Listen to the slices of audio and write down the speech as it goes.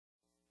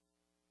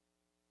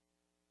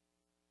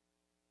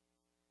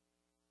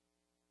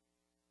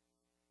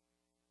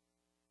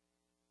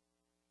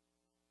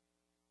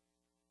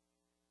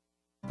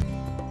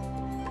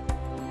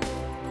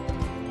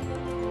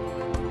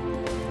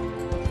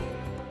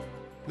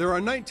There are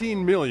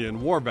 19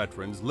 million war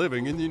veterans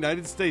living in the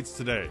United States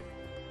today,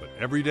 but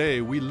every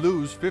day we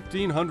lose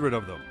 1,500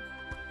 of them.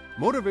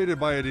 Motivated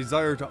by a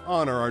desire to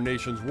honor our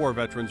nation's war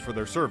veterans for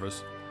their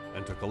service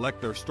and to collect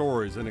their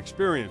stories and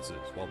experiences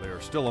while they are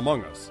still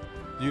among us,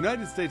 the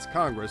United States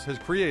Congress has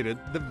created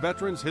the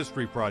Veterans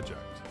History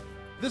Project.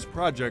 This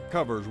project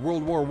covers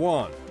World War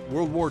I,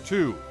 World War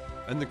II,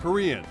 and the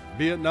Korean,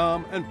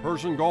 Vietnam, and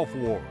Persian Gulf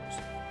Wars.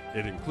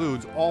 It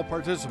includes all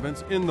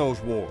participants in those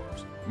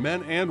wars,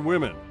 men and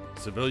women,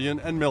 civilian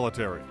and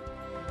military.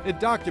 It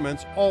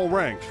documents all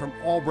ranks from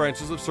all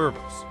branches of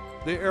service,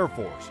 the Air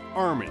Force,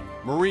 Army,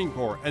 Marine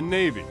Corps, and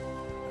Navy,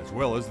 as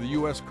well as the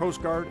U.S.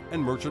 Coast Guard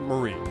and Merchant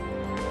Marine.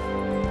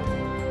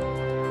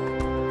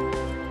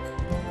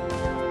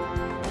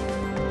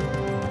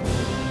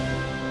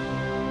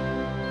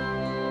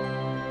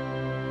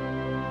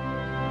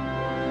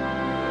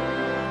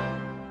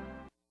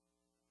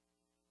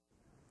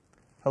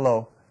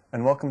 Hello,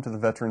 and welcome to the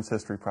Veterans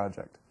History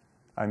Project.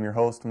 I'm your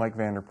host, Mike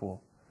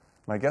Vanderpool.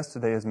 My guest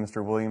today is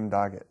Mr. William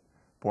Doggett,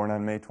 born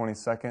on May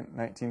 22,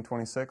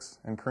 1926,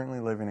 and currently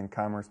living in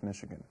Commerce,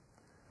 Michigan.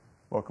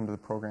 Welcome to the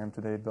program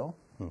today, Bill.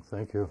 Well,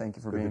 thank you. Thank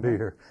you for Good being to be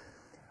here.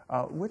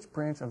 Which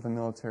branch of the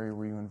military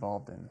were you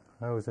involved in?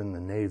 I was in the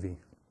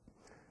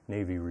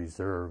Navy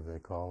Reserve, they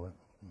call it.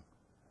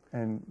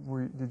 And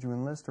did you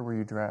enlist or were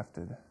you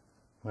drafted?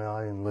 Well,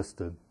 I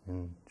enlisted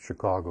in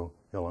Chicago,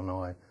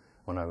 Illinois,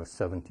 when I was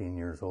 17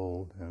 years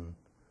old, and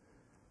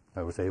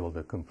I was able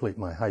to complete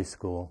my high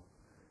school.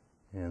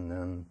 And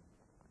then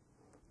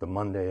the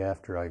Monday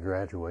after I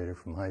graduated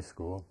from high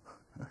school,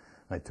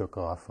 I took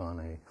off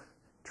on a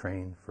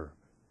train for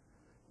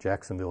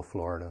Jacksonville,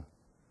 Florida,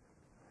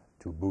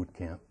 to boot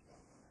camp.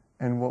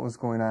 And what was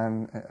going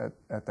on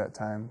at that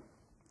time?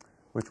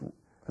 Was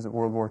it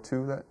World War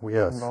II that you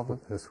were involved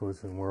with? Yes, this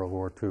was in World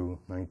War II,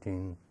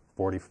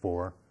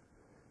 1944,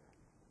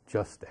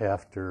 just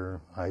after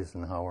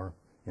Eisenhower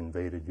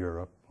invaded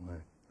Europe.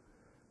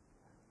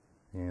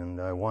 And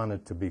I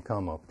wanted to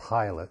become a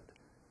pilot,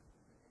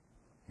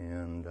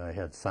 and I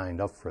had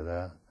signed up for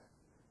that.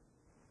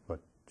 But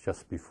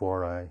just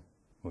before I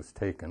was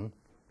taken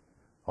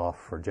off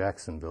for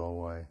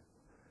Jacksonville,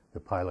 the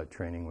pilot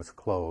training was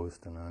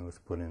closed, and I was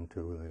put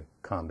into the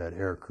combat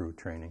air crew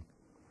training.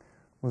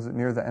 Was it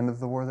near the end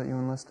of the war that you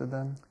enlisted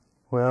then?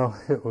 Well,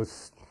 it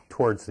was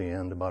towards the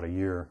end, about a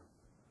year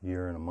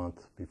and a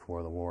month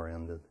before the war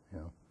ended.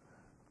 Yeah.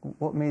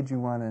 What made you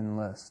want to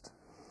enlist?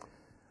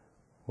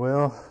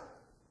 Well,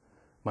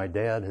 my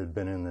dad had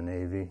been in the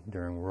Navy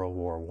during World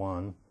War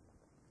I,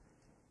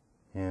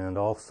 and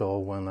also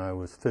when I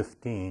was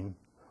 15,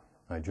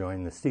 I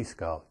joined the Sea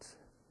Scouts,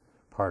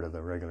 part of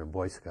the regular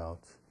Boy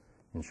Scouts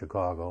in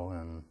Chicago,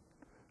 and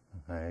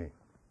I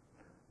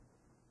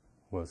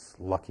was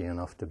lucky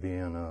enough to be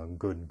in a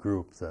good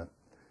group that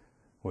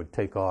would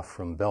take off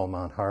from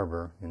Belmont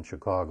Harbor in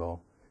Chicago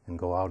and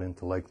go out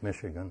into Lake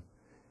Michigan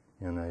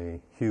in a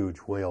huge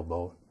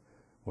whaleboat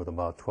with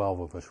about 12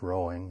 of us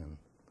rowing, and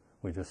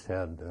we just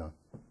had,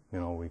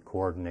 we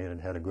coordinated,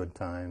 had a good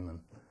time, and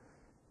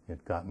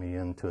it got me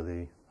into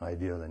the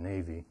idea of the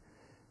Navy.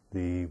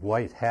 The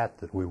white hat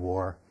that we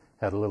wore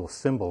had a little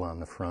symbol on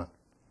the front,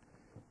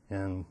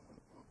 and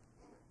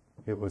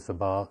it was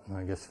about,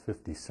 I guess,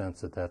 50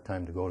 cents at that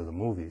time to go to the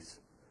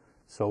movies.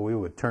 So we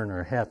would turn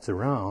our hats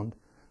around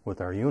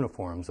with our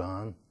uniforms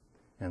on,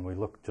 and we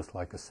looked just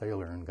like a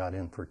sailor and got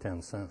in for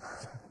 10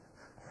 cents.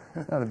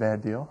 Not a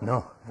bad deal.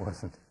 No, it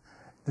wasn't.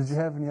 Did you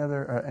have any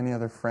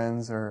other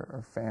friends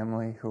or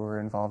family who were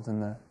involved in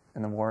the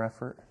war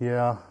effort?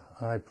 Yeah,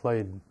 I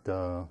played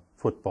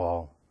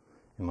football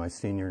in my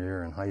senior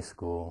year in high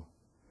school,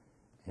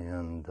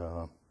 and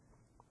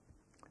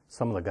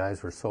some of the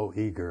guys were so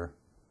eager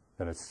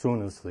that as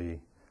soon as the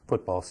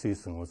football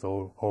season was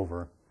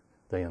over,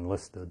 they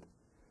enlisted,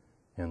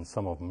 and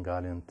some of them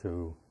got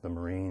into the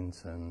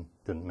Marines and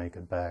didn't make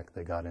it back.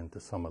 They got into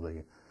some of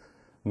the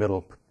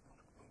Middle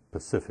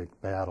Pacific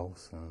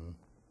battles, and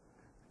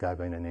a guy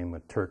by the name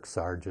of Turk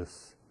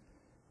Sargis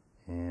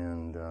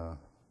and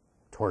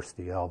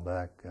Torsti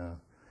Albeck,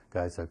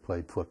 guys I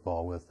played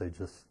football with,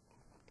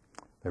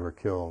 they were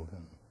killed,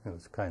 and it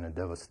was kind of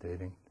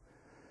devastating.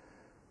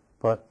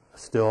 But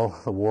still,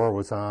 the war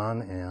was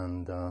on,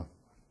 and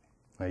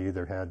I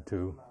either had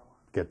to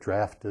get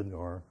drafted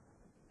or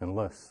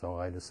enlist, so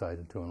I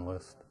decided to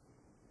enlist.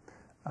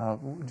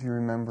 Do you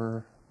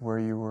remember where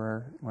you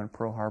were when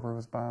Pearl Harbor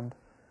was bombed?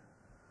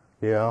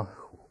 Yeah,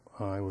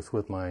 I was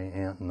with my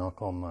aunt and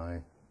uncle,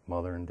 my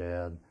mother and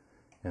dad,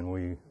 and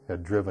we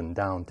had driven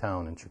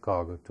downtown in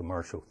Chicago to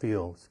Marshall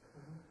Fields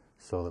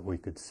so that we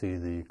could see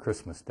the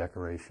Christmas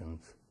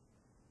decorations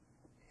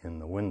in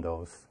the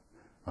windows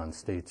on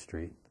State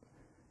Street.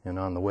 And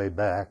on the way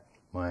back,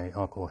 my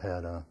uncle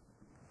had a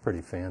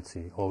pretty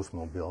fancy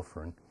Oldsmobile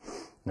for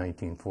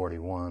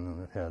 1941,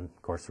 and it had,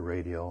 of course, a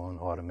radio and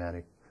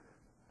automatic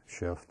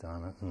shift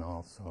on it, and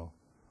also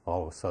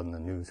all of a sudden the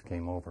news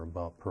came over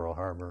about Pearl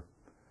Harbor.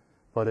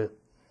 But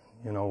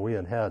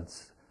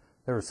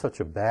there was such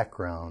a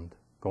background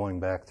going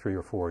back 3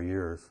 or 4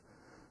 years.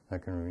 I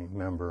can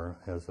remember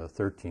as a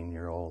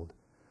 13-year-old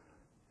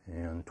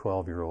and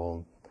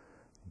 12-year-old,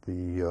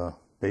 the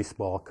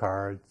baseball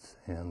cards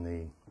and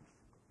the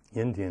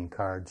Indian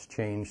cards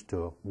changed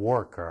to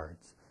war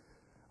cards,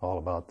 all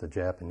about the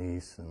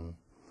Japanese and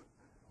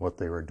what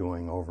they were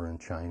doing over in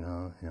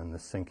China and the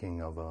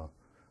sinking of a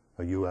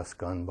U.S.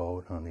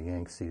 gunboat on the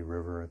Yangtze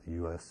River at the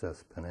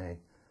USS Panay.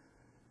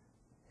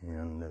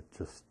 And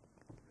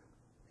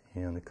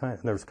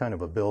there was kind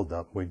of a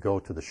build-up. We'd go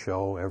to the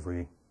show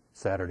every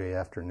Saturday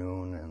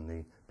afternoon, and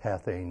the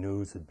Pathé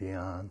News would be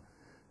on, and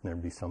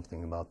there'd be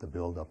something about the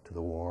build-up to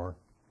the war.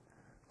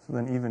 So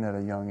then even at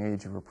a young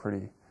age, you were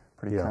pretty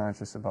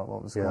conscious about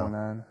what was going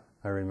on.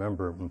 I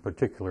remember in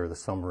particular the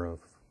summer of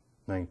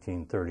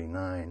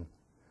 1939.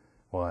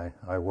 Well,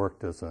 I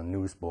worked as a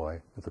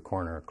newsboy at the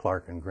corner of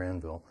Clark and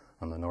Granville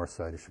on the north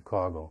side of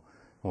Chicago.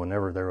 And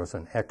whenever there was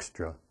an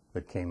extra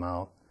that came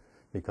out,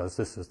 because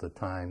this is the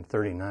time,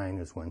 39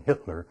 is when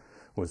Hitler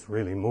was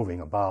really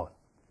moving about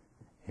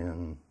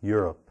in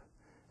Europe.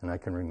 And I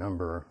can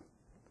remember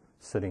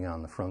sitting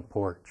on the front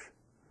porch,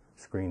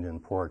 screened-in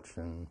porch,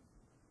 and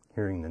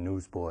hearing the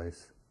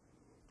newsboys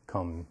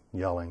come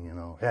yelling, you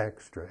know,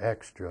 extra,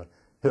 extra,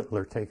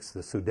 Hitler takes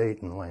the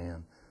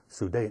Sudetenland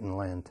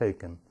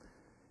taken.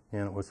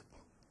 And it was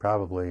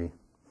probably,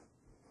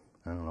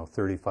 I don't know,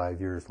 35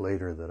 years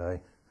later that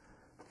I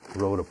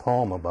wrote a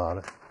poem about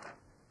it.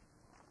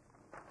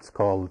 It's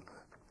called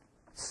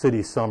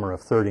City Summer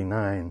of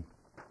 39.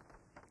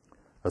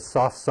 A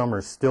soft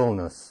summer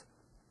stillness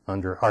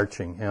under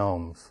arching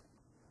elms,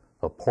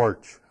 a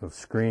porch of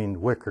screened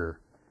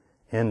wicker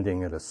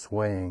ending at a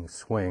swaying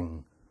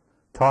swing.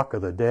 Talk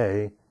of the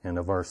day and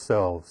of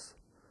ourselves.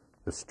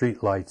 The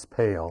streetlights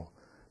pale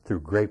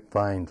through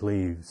grapevined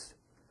leaves.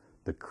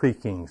 The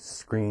creaking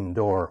screen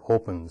door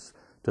opens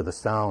to the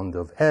sound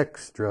of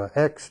extra,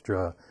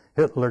 extra,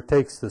 Hitler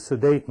takes the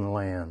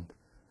Sudetenland.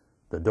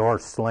 The door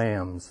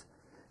slams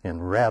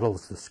and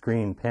rattles the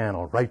screen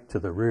panel right to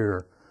the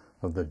rear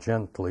of the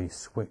gently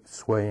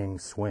swaying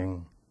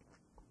swing.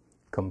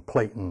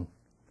 Complatant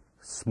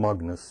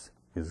smugness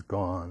is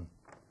gone.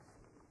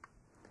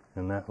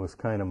 And that was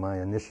kind of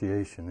my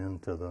initiation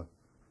into the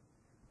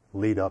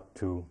lead up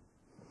to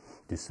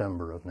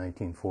December of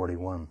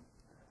 1941.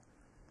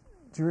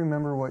 Do you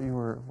remember what you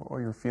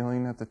were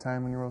feeling at the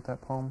time when you wrote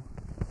that poem?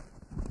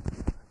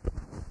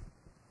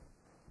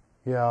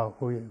 Yeah,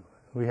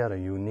 we had a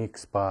unique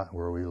spot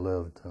where we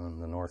lived on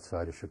the north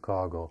side of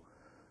Chicago.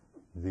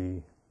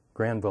 The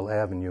Granville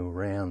Avenue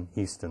ran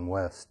east and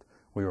west.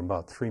 We were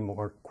about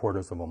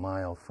 3/4 of a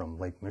mile from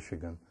Lake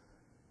Michigan.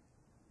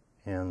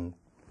 And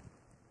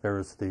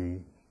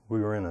we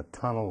were in a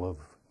tunnel of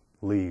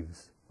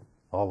leaves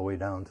all the way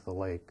down to the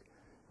lake.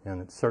 And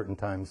at certain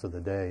times of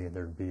the day,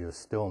 there'd be a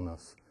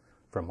stillness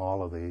from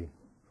all of the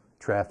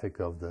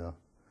traffic of the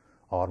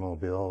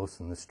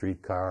automobiles and the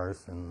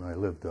streetcars. And I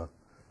lived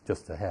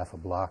just a half a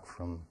block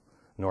from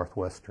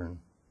Northwestern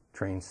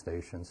train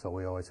station, so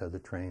we always had the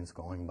trains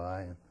going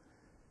by.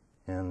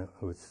 And it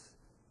was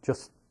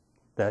just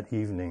that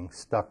evening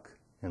stuck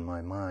in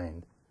my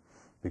mind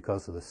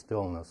because of the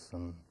stillness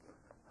and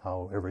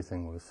how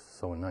everything was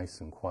so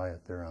nice and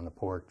quiet there on the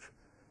porch.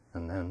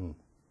 And then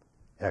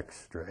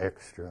extra,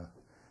 extra.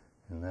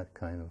 And that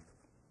kind of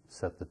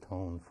set the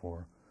tone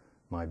for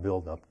my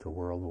build-up to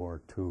World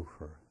War II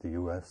for the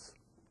U.S.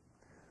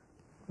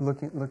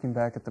 Looking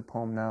back at the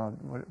poem now,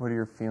 what are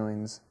your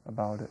feelings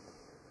about it?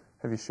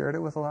 Have you shared it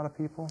with a lot of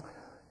people?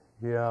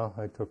 Yeah,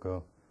 I took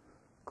a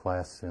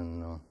class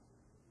in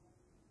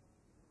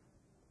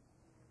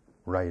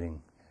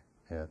writing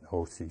at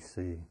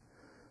OCC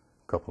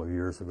a couple of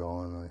years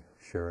ago, and I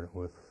shared it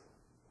with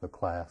the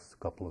class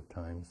a couple of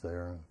times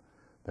there, and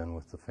then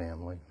with the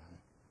family.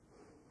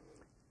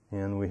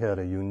 And we had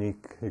a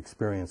unique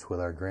experience with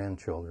our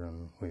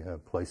grandchildren. We had a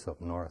place up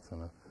north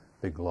and a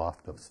big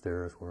loft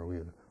upstairs where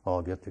we'd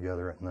all get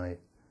together at night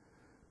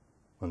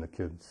when the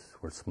kids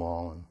were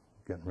small and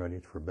getting ready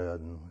for bed,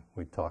 and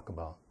we'd talk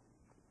about,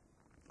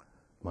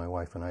 my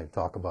wife and I would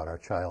talk about our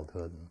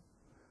childhood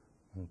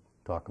and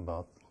talk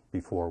about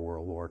before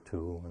World War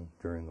II and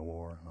during the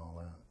war and all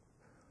that.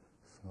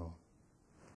 So